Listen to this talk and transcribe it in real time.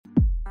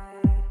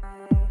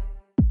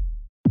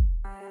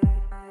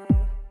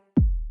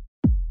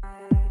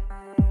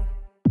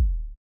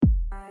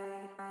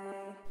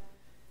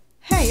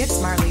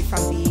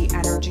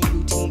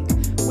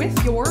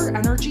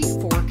Libra energy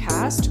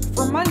forecast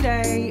for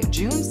Monday,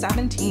 June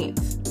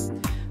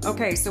 17th.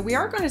 Okay, so we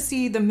are going to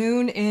see the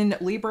moon in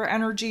Libra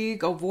energy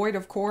go void,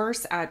 of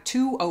course, at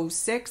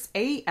 2:06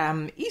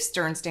 a.m.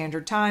 Eastern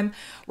Standard Time.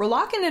 We're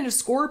locking into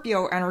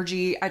Scorpio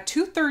energy at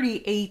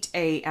 2:38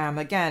 a.m.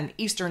 again,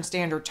 Eastern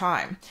Standard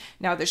Time.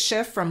 Now, the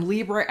shift from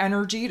Libra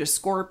energy to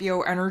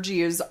Scorpio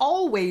energy is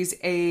always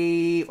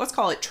a, let's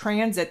call it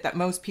transit that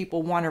most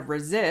people want to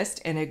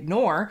resist and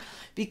ignore,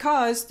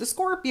 because the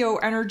Scorpio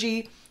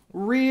energy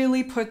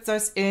really puts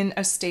us in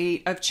a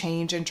state of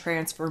change and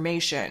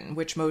transformation,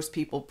 which most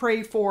people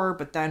pray for,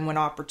 but then when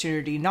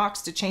opportunity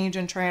knocks to change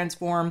and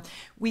transform,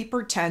 we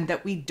pretend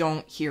that we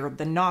don't hear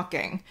the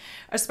knocking.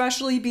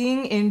 Especially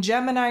being in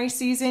Gemini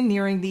season,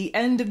 nearing the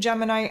end of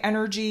Gemini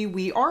energy,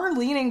 we are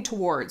leaning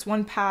towards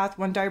one path,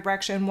 one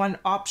direction, one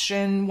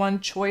option, one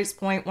choice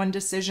point, one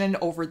decision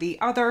over the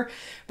other.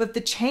 But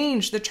the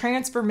change, the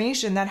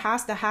transformation that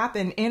has to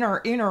happen in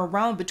our inner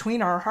realm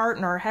between our heart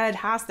and our head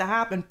has to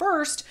happen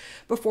first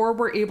before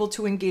we're able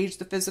to engage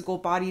the physical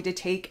body to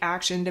take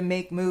action, to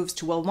make moves,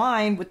 to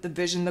align with the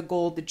vision, the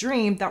goal, the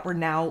dream that we're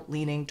now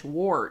leaning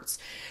towards.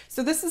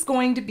 So this is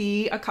going to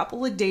be a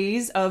couple of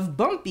days of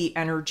bumpy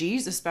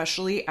energies,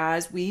 especially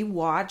as we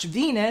watch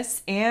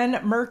Venus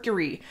and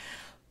Mercury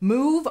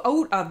move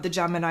out of the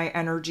Gemini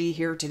energy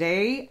here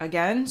today,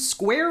 again,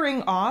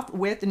 squaring off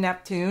with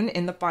Neptune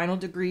in the final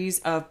degrees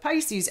of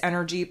Pisces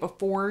energy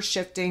before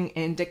shifting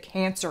into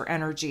Cancer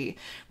energy.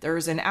 There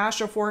is an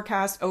astro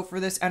forecast out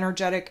for this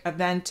energetic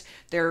event.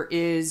 There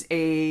is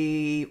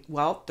there's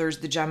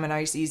the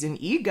Gemini season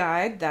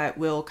e-guide that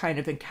will kind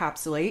of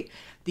encapsulate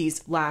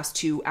these last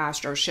two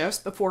astro shifts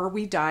before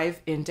we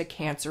dive into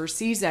Cancer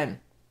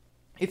season.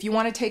 If you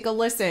want to take a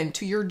listen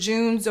to your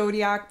June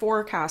zodiac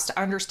forecast to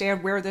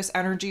understand where this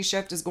energy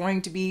shift is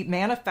going to be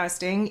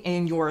manifesting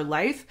in your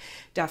life,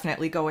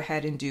 definitely go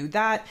ahead and do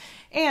that.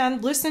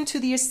 And listen to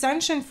the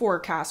ascension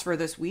forecast for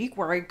this week,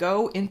 where I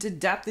go into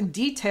depth and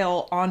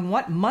detail on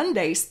what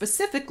Monday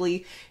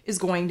specifically is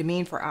going to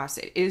mean for us.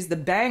 It is the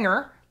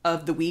banger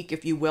of the week,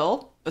 if you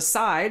will,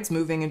 besides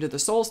moving into the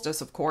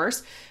solstice, of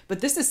course.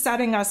 But this is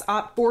setting us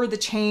up for the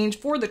change,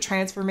 for the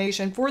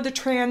transformation, for the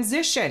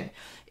transition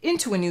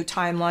into a new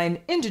timeline,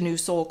 into new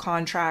soul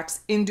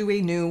contracts, into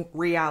a new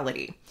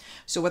reality.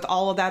 So with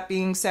all of that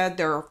being said,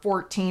 there are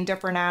 14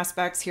 different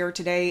aspects here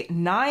today.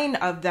 9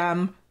 of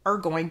them are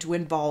going to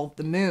involve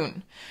the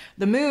moon.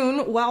 The moon,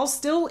 while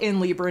still in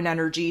Libran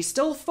energy,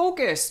 still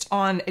focused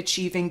on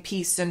achieving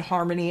peace and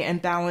harmony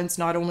and balance,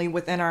 not only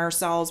within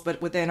ourselves,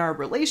 but within our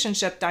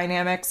relationship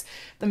dynamics.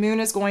 The moon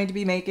is going to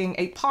be making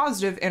a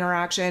positive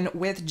interaction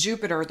with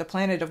Jupiter, the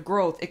planet of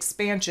growth,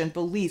 expansion,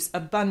 beliefs,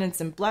 abundance,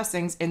 and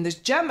blessings in this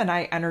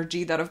Gemini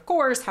energy that, of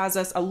course, has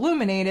us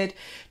illuminated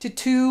to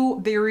 2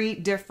 very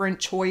different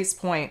choice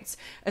points,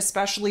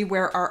 especially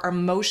where our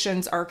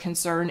emotions are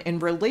concerned in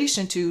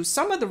relation to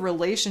some of the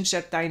relationship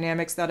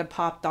dynamics that have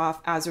popped off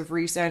as of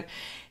recent,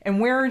 and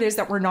where it is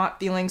that we're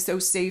not feeling so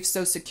safe,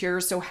 so secure,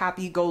 so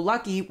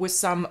happy-go-lucky with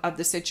some of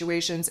the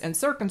situations and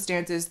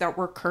circumstances that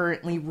we're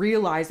currently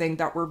realizing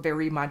that we're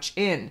very much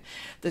in.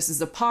 This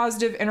is a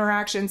positive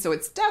interaction, so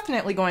it's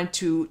definitely going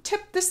to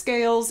tip the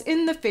scales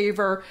in the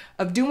favor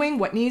of doing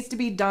what needs to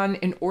be done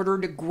in order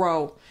to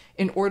grow,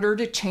 in order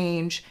to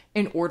change,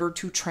 in order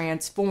to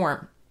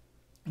transform.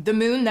 The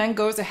moon then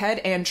goes ahead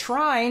and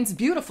trines,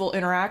 beautiful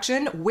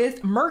interaction,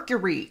 with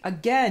Mercury,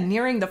 again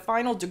nearing the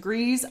final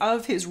degrees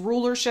of his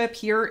rulership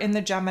here in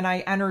the Gemini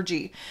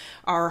energy.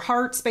 Our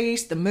heart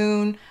space, the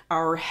moon,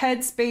 our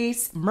head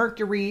space,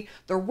 Mercury,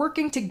 they're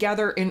working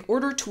together in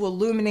order to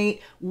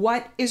illuminate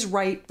what is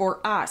right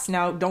for us.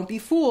 Now, don't be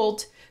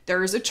fooled.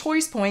 There is a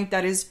choice point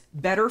that is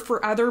better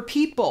for other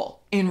people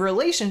in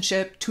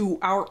relationship to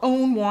our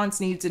own wants,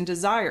 needs, and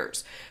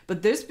desires.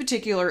 But this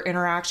particular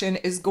interaction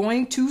is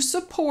going to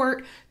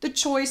support the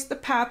choice, the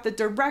path, the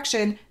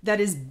direction that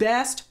is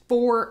best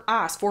for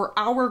us, for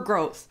our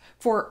growth,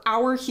 for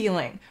our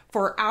healing,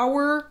 for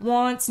our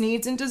wants,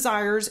 needs, and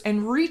desires,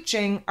 and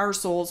reaching our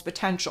soul's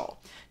potential.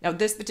 Now,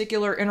 this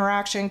particular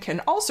interaction can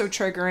also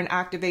trigger and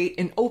activate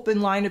an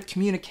open line of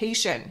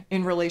communication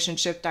in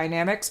relationship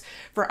dynamics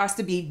for us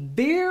to be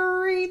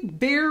very,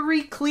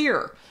 very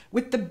clear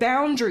with the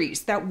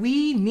boundaries that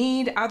we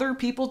need other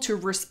people to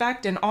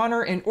respect and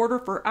honor in order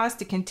for us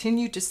to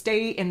continue to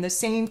stay in the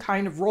same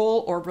kind of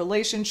role or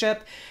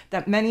relationship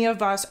that many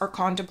of us are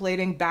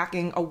contemplating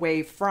backing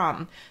away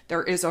from.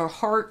 There is a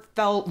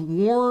heartfelt,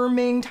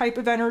 warming type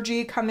of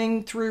energy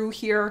coming through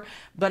here,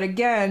 but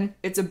again,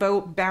 it's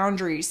about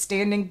boundaries,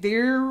 standing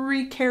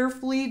very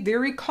carefully,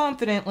 very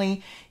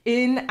confidently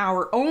in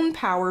our own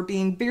power,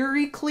 being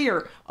very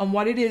clear on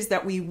what it is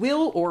that we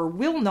will or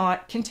will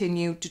not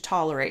continue to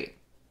tolerate.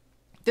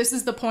 This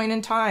is the point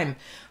in time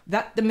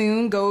that the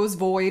moon goes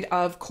void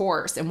of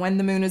course. And when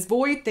the moon is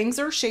void, things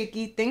are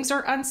shaky, things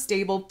are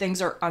unstable,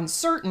 things are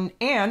uncertain.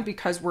 And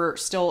because we're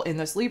still in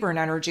this Libran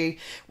energy,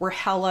 we're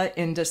hella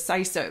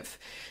indecisive.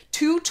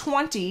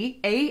 2:20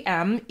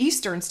 a.m.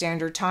 Eastern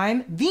Standard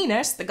Time,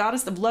 Venus, the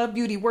goddess of love,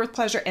 beauty, worth,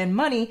 pleasure, and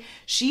money,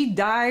 she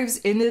dives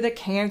into the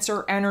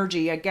Cancer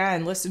energy.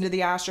 Again, listen to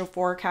the astro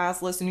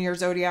forecast, listen to your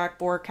zodiac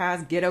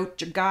forecast, get out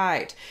your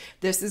guide.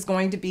 This is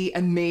going to be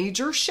a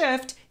major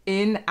shift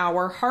in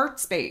our heart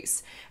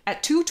space.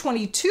 At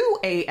 2:22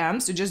 a.m.,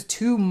 so just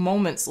 2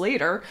 moments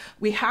later,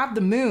 we have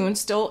the moon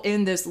still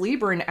in this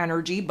Libran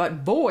energy, but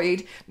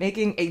void,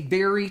 making a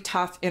very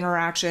tough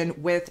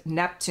interaction with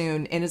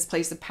Neptune in his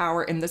place of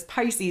power in this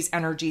Pisces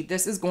energy.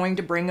 This is going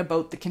to bring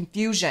about the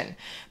confusion.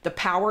 The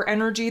power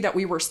energy that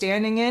we were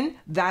standing in,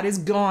 that is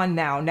gone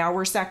now. Now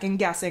we're second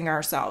guessing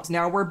ourselves.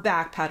 Now we're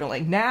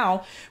backpedaling.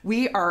 Now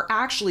we are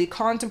actually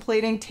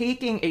contemplating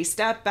taking a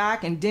step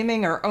back and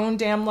dimming our own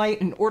damn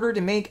light in order to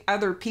make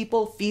other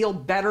people feel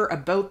better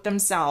about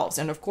themselves.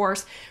 And of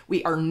course,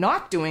 we are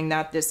not doing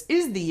that. This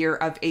is the year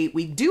of 8.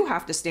 We do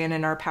have to stand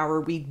in our power.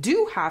 We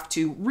do have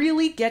to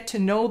really get to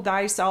know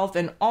thyself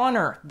and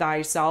honor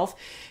thyself.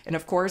 And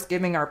of course,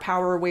 giving our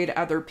power away to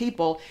other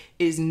people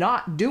is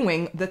not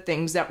doing the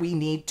things that we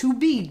need to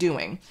be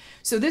doing.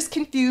 So this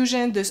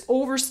confusion, this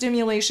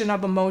overstimulation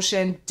of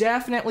emotion,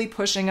 definitely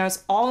pushing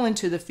us all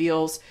into the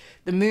feels.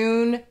 The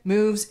moon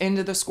moves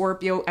into the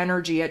Scorpio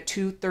energy at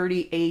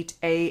 2:38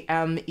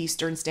 a.m.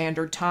 Eastern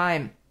Standard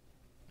Time.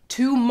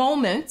 2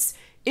 moments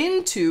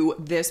into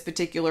this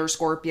particular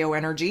Scorpio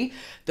energy,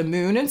 the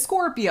moon in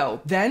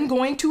Scorpio, then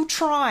going to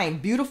trine,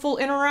 beautiful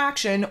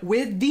interaction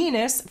with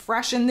Venus,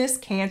 fresh in this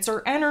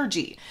Cancer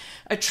energy.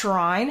 A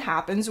trine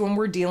happens when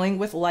we're dealing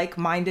with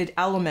like-minded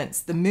elements.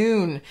 The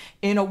moon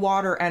in a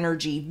water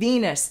energy,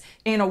 Venus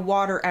in a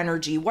water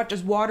energy. What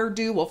does water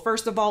do? Well,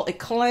 first of all, it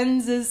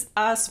cleanses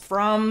us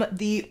from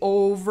the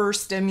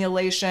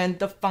overstimulation,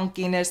 the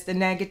funkiness, the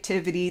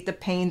negativity, the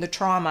pain, the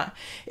trauma.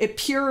 It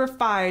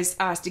purifies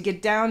us to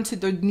get down to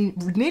the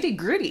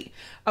nitty-gritty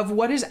of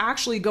what is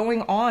actually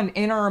going on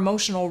in our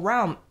emotional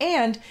realm.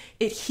 And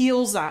it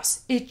heals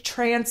us, it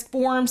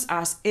transforms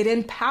us, it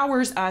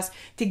empowers us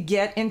to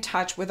get in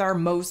touch with our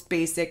most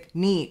basic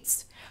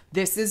needs.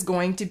 This is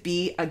going to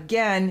be,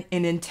 again,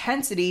 an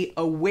intensity,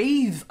 a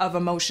wave of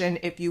emotion,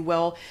 if you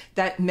will,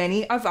 that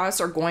many of us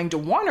are going to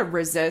want to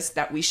resist,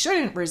 that we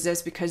shouldn't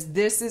resist, because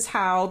this is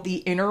how the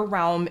inner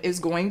realm is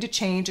going to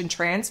change and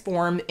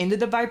transform into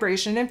the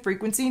vibration and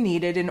frequency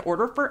needed in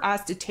order for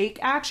us to take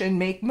action,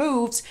 make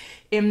moves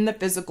in the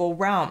physical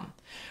realm.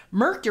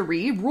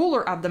 Mercury,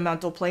 ruler of the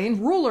mental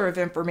plane, ruler of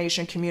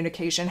information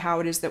communication, how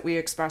it is that we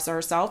express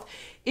ourselves,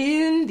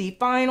 in the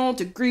final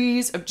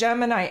degrees of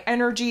Gemini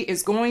energy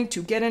is going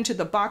to get into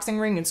the boxing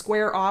ring and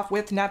square off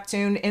with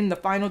Neptune in the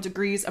final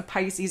degrees of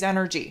Pisces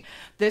energy.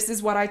 This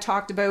is what I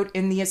talked about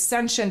in the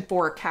ascension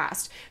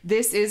forecast.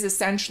 This is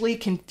essentially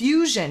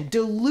confusion,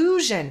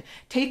 delusion,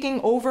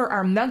 taking over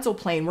our mental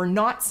plane. We're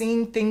not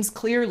seeing things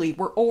clearly.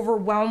 We're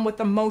overwhelmed with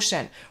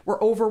emotion.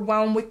 We're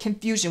overwhelmed with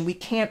confusion. We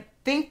can't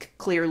think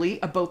clearly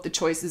about the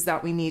choices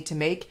that we need to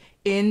make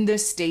in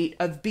this state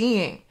of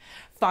being.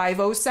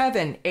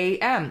 5:07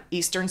 a.m.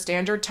 Eastern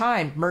Standard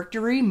Time,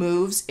 Mercury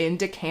moves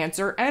into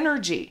Cancer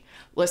energy.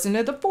 Listen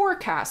to the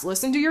forecast,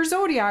 listen to your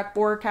zodiac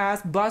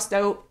forecast, bust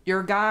out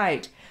your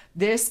guide.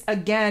 This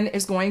again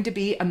is going to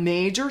be a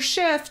major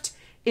shift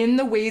in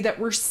the way that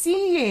we're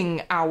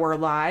seeing our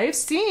lives,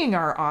 seeing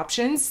our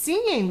options,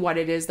 seeing what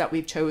it is that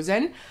we've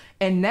chosen,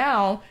 and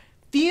now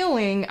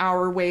feeling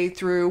our way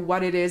through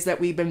what it is that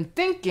we've been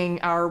thinking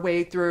our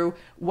way through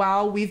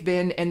while we've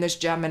been in this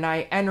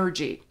Gemini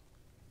energy.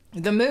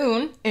 The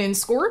moon in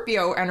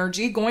Scorpio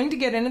energy going to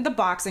get into the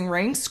boxing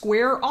ring,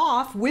 square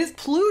off with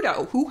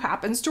Pluto, who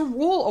happens to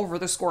rule over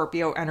the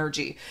Scorpio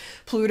energy.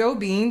 Pluto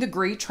being the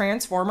great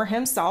transformer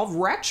himself,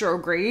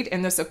 retrograde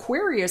in this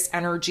Aquarius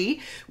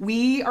energy.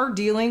 We are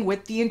dealing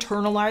with the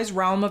internalized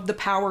realm of the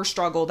power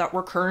struggle that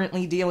we're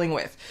currently dealing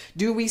with.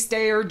 Do we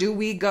stay or do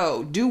we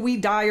go? Do we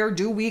die or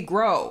do we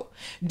grow?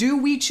 Do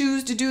we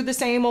choose to do the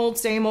same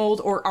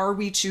old, or are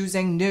we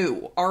choosing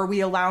new? Are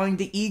we allowing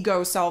the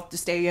ego self to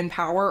stay in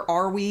power?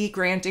 Are we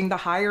granting the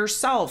higher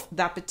self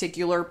that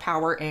particular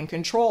power and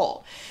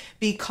control?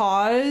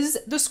 Because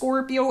the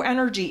Scorpio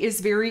energy is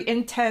very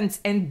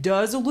intense and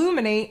does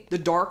illuminate the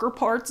darker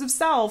parts of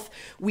self,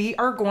 we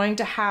are going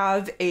to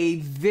have a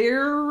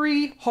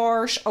very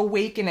harsh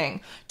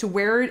awakening to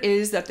where it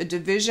is that the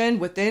division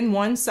within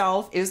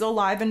oneself is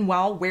alive and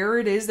well, where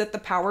it is that the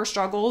power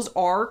struggles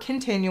are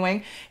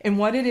continuing, and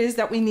what it is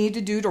that we need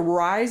to do to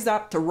rise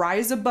up, to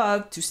rise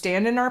above, to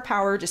stand in our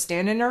power, to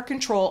stand in our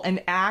control,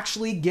 and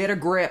actually get a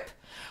grip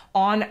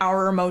on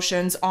our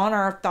emotions, on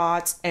our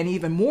thoughts, and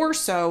even more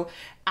so,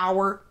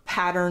 our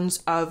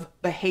patterns of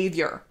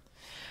behavior.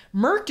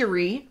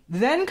 Mercury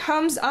then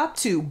comes up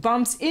to,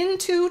 bumps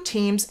into,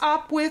 teams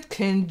up with,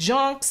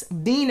 conjuncts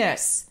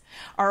Venus.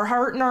 Our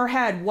heart and our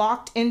head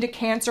walked into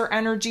Cancer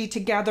energy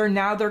together.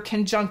 Now they're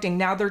conjuncting.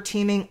 Now they're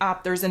teaming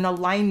up. There's an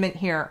alignment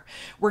here.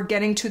 We're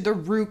getting to the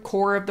root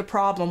core of the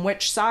problem,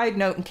 which, side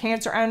note, in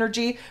Cancer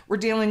energy, we're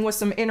dealing with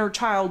some inner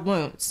child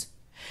wounds.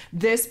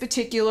 This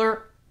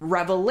particular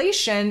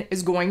revelation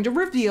is going to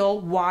reveal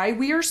why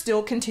we are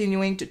still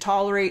continuing to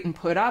tolerate and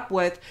put up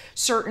with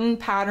certain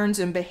patterns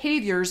and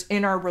behaviors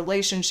in our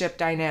relationship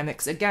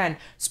dynamics. Again,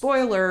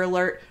 spoiler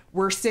alert,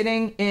 we're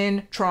sitting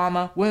in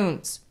trauma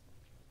wounds.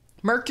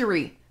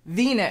 Mercury,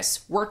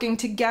 Venus working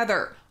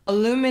together,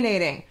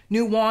 illuminating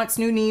new wants,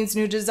 new needs,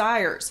 new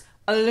desires,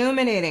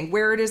 illuminating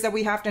where it is that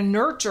we have to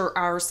nurture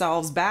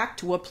ourselves back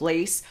to a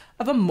place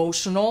of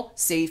emotional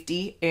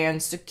safety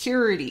and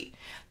security.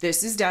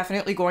 This is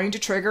definitely going to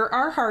trigger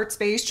our heart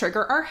space,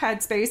 trigger our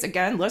head space.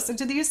 Again, listen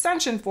to the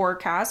ascension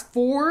forecast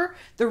for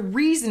the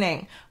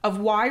reasoning of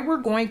why we're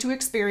going to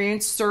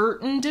experience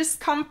certain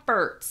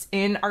discomforts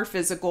in our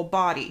physical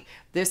body.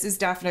 This is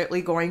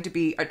definitely going to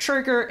be a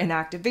trigger, an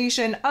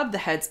activation of the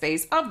head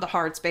space, of the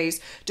heart space,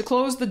 to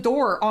close the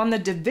door on the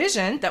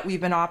division that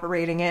we've been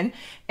operating in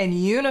and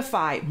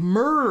unify,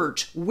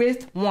 merge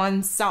with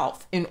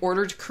oneself in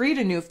order to create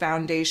a new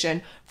foundation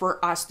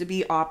for us to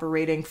be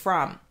operating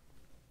from.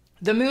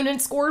 The moon in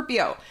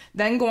Scorpio,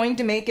 then going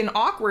to make an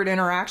awkward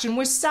interaction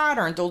with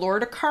Saturn, the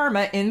Lord of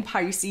Karma, in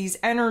Pisces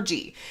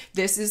energy.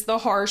 This is the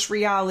harsh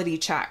reality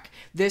check.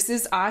 This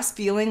is us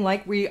feeling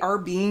like we are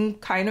being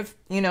kind of,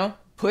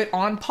 put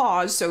on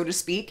pause, so to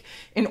speak,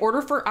 in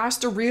order for us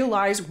to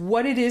realize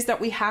what it is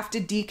that we have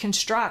to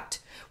deconstruct,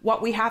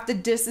 what we have to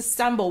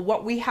disassemble,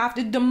 what we have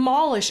to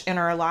demolish in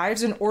our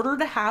lives in order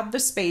to have the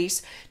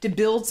space to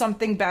build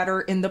something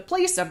better in the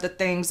place of the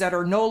things that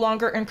are no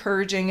longer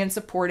encouraging and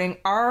supporting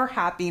our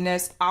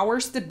happiness, our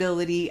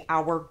stability,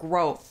 our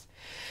growth.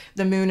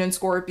 The moon in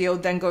Scorpio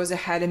then goes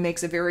ahead and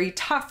makes a very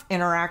tough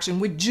interaction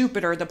with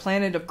Jupiter, the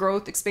planet of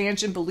growth,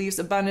 expansion, beliefs,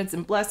 abundance,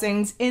 and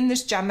blessings in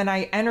this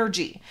Gemini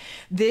energy.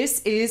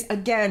 This is,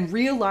 again,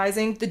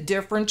 realizing the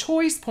different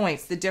choice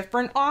points, the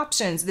different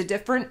options, the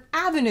different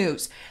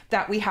avenues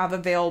that we have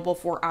available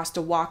for us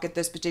to walk at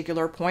this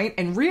particular point,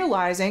 and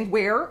realizing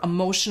where,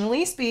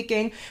 emotionally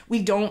speaking,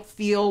 we don't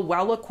feel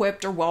well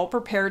equipped or well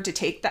prepared to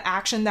take the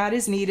action that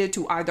is needed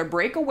to either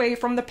break away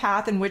from the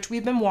path in which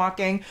we've been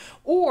walking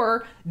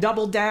or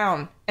double down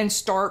and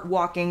start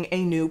walking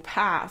a new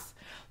path.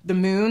 The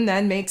moon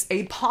then makes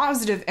a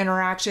positive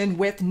interaction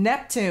with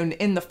Neptune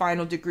in the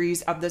final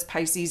degrees of this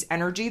Pisces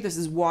energy. This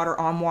is water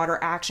on water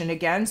action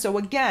again. So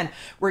again,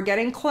 we're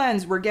getting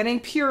cleansed, we're getting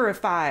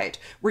purified,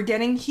 we're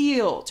getting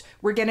healed,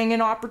 we're getting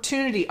an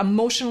opportunity,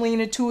 emotionally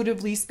and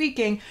intuitively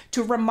speaking,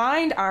 to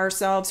remind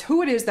ourselves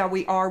who it is that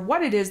we are,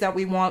 what it is that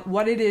we want,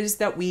 what it is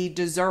that we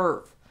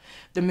deserve.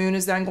 The moon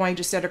is then going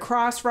to sit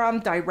across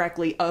from,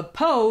 directly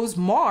oppose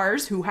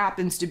Mars, who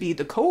happens to be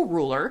the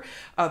co-ruler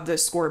of the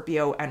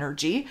Scorpio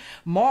energy.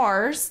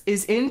 Mars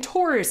is in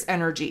Taurus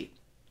energy.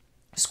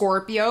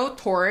 Scorpio,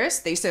 Taurus,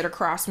 they sit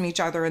across from each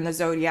other in the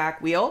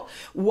zodiac wheel.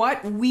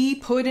 What we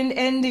put an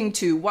ending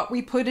to, what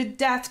we put a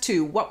death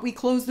to, what we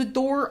close the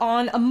door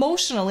on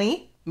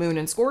emotionally, Moon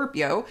in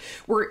Scorpio,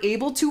 we're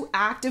able to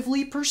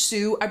actively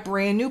pursue a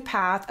brand new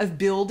path of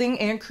building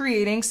and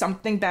creating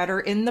something better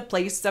in the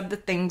place of the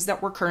things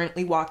that we're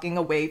currently walking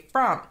away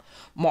from.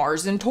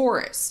 Mars in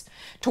Taurus.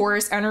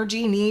 Taurus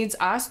energy needs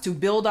us to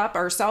build up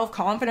our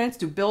self-confidence,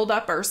 to build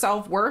up our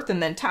self-worth,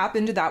 and then tap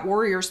into that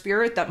warrior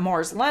spirit that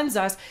Mars lends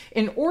us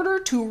in order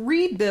to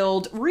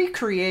rebuild,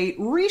 recreate,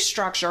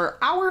 restructure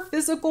our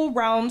physical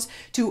realms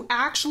to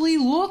actually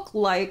look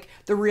like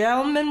the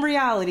realm and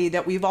reality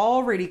that we've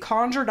already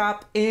conjured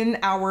up in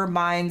our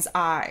mind's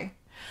eye.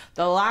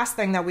 The last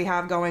thing that we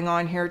have going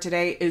on here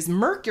today is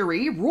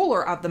Mercury,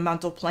 ruler of the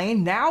mental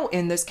plane, now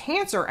in this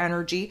Cancer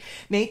energy,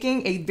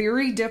 making a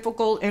very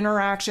difficult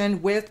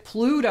interaction with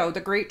Pluto, the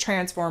great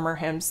transformer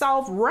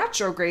himself,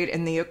 retrograde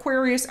in the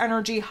Aquarius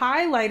energy,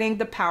 highlighting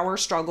the power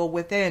struggle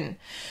within.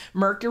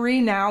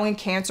 Mercury now in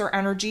Cancer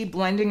energy,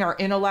 blending our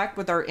intellect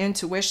with our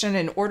intuition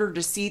in order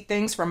to see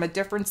things from a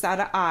different set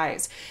of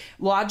eyes.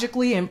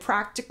 Logically and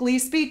practically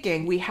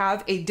speaking, we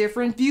have a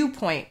different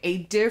viewpoint, a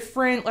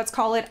different, let's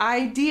call it,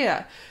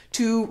 idea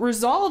to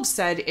resolve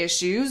said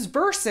issues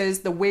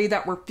versus the way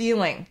that we're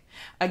feeling.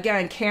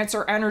 Again,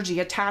 Cancer energy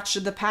attached to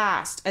the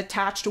past,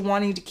 attached to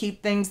wanting to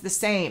keep things the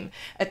same,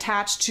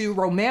 attached to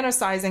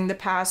romanticizing the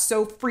past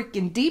so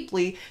freaking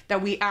deeply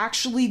that we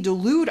actually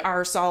delude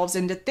ourselves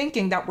into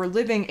thinking that we're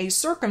living a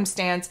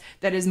circumstance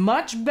that is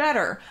much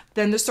better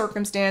than the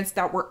circumstance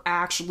that we're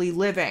actually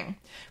living.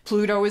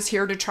 Pluto is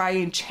here to try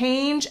and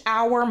change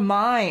our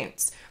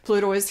minds.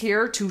 Pluto is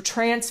here to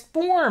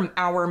transform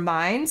our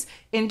minds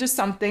into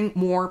something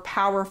more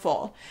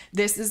powerful.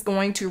 This is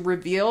going to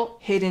reveal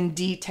hidden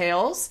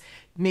details,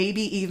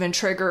 maybe even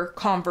trigger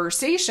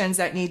conversations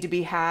that need to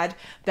be had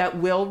that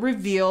will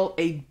reveal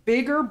a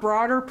bigger,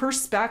 broader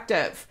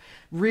perspective,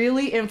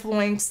 really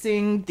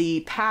influencing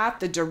the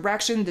path, the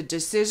direction, the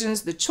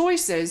decisions, the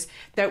choices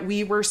that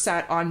we were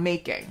set on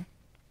making.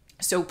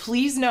 So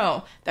please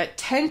know that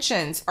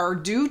tensions are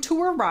due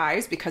to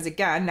arise because,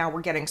 again, now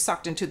we're getting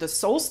sucked into the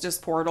solstice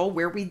portal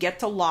where we get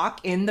to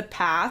lock in the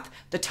path,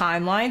 the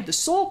timeline, the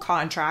soul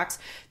contracts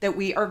that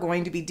we are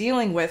going to be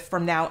dealing with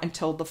from now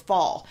until the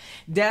fall.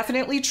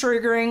 Definitely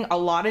triggering a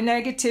lot of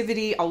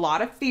negativity, a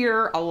lot of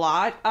fear, a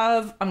lot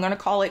of, I'm going to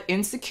call it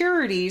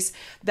insecurities,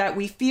 that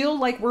we feel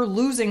like we're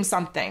losing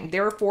something,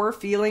 therefore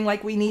feeling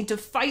like we need to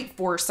fight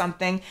for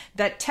something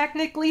that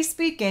technically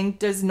speaking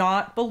does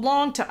not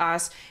belong to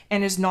us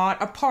and is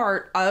not a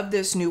part of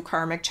this new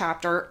karmic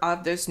chapter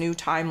of this new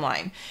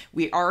timeline.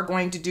 We are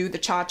going to do the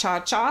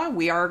cha-cha-cha.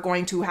 We are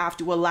going to have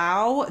to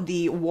allow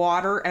the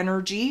water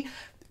energy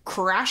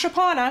crash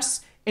upon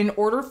us in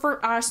order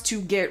for us to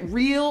get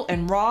real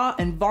and raw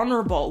and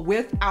vulnerable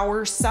with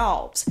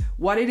ourselves.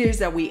 What it is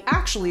that we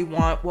actually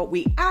want, what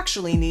we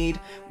actually need,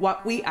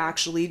 what we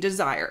actually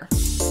desire.